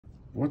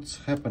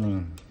What's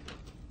happening?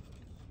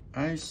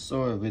 I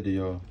saw a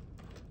video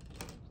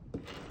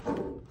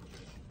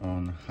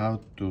on how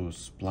to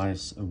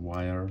splice a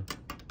wire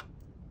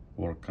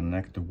or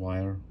connect a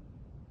wire,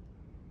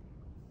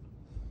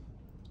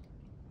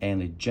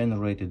 and it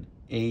generated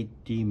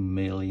 80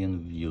 million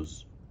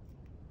views.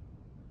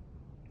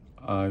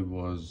 I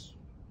was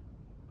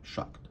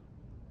shocked.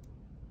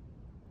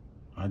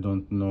 I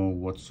don't know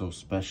what's so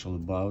special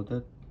about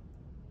it.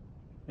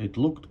 It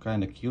looked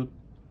kind of cute,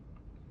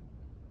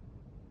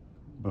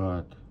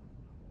 but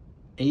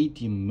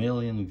 80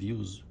 million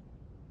views.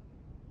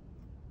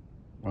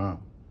 Wow.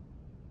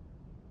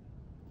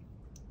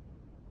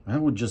 I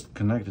would just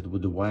connect it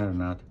with the wire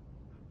nut,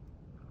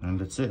 and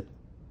that's it.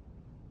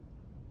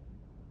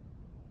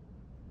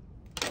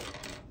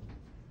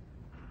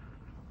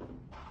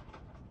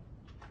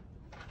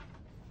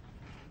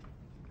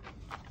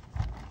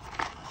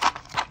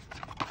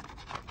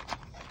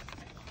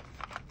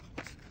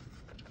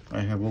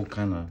 I have all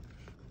kind of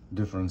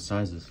different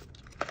sizes,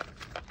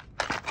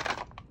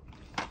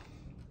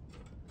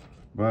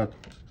 but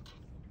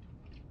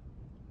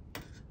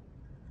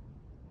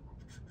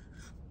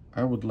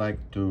I would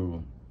like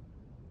to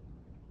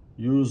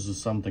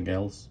use something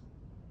else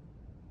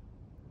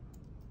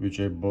which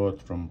I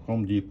bought from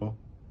Home Depot,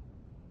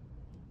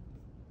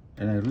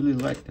 and I really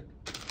liked it.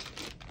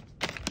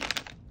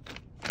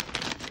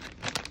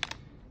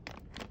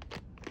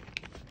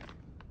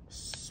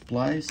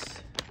 Splice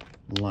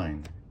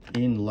line,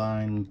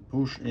 inline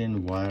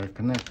push-in wire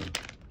connector.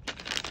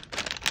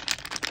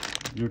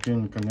 You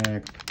can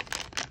connect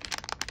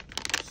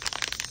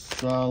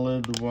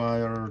solid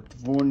wire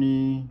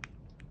 20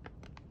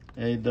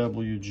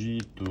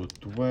 AWG to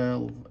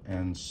 12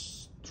 and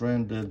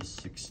stranded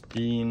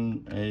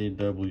 16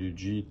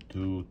 AWG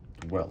to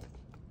 12.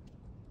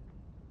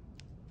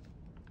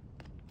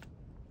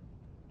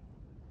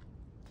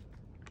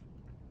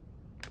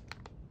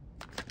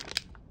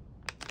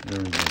 There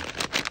we go.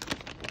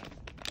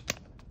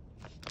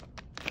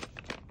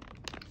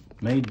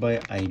 Made by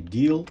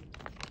Ideal.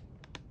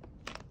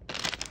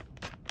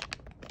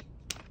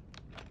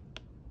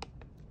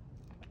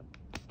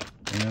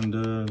 And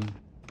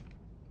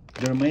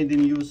they're made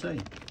in USA.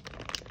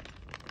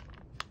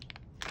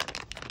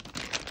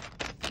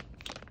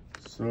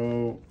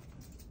 So,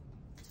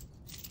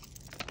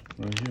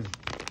 right here.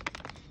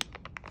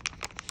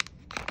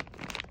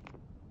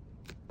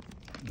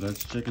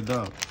 Let's check it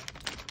out.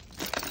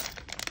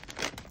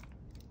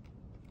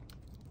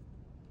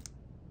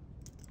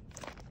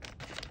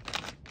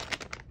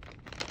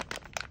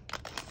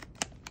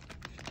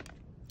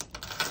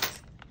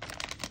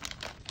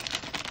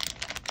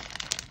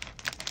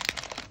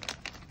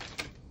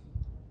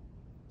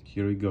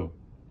 Here we go.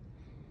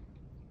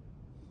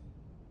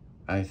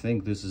 I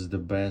think this is the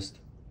best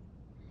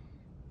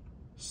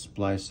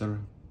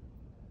splicer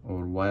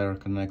or wire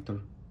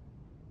connector,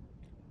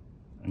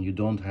 and you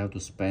don't have to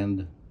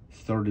spend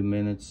 30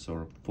 minutes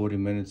or 40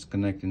 minutes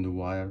connecting the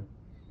wire.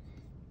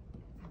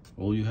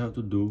 All you have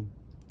to do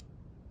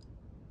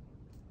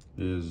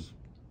is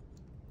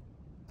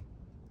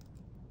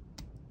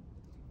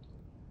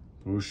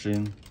push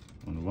in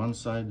on one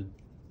side,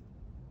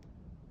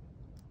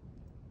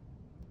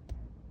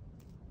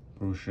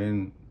 push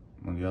in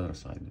on the other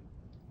side,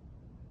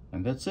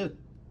 and that's it.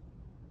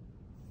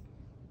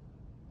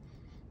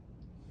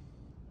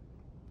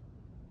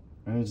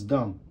 And it's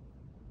done.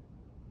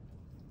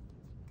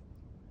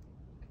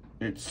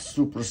 It's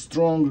super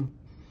strong,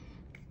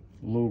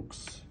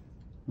 looks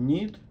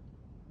neat,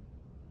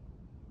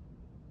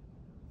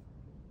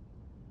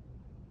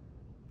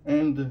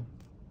 and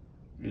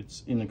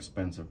it's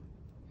inexpensive.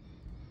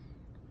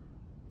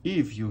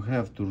 If you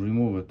have to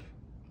remove it,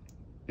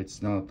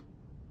 it's not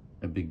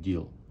a big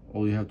deal.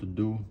 All you have to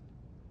do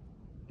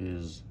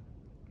is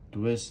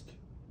twist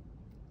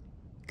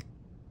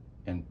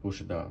and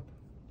push it out.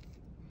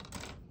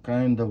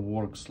 Kinda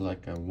works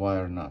like a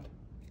wire nut.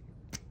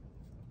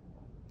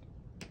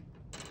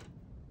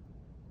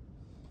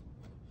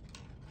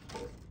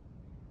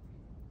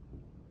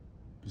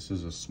 This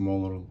is a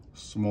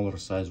smaller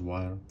size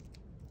wire.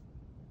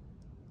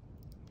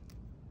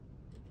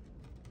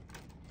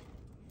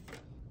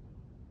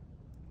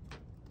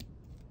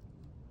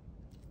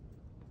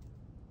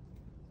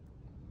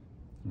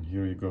 And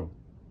here you go.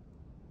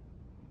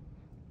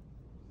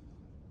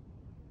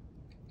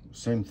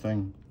 Same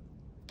thing.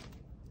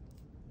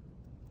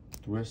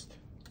 Twist,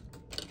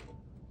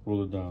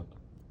 pull it out.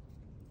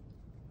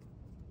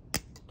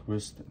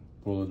 Twist,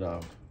 pull it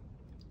out.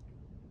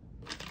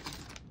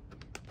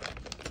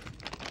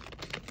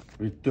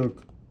 It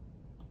took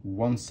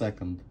 1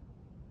 second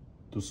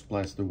to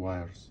splice the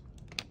wires.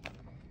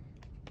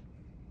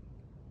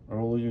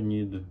 All you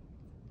need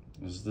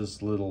is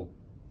this little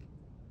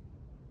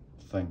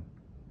thing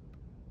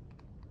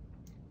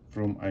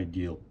from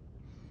Ideal.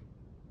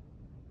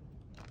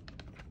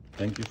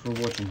 Thank you for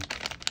watching.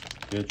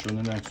 Catch you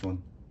on the next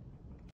one.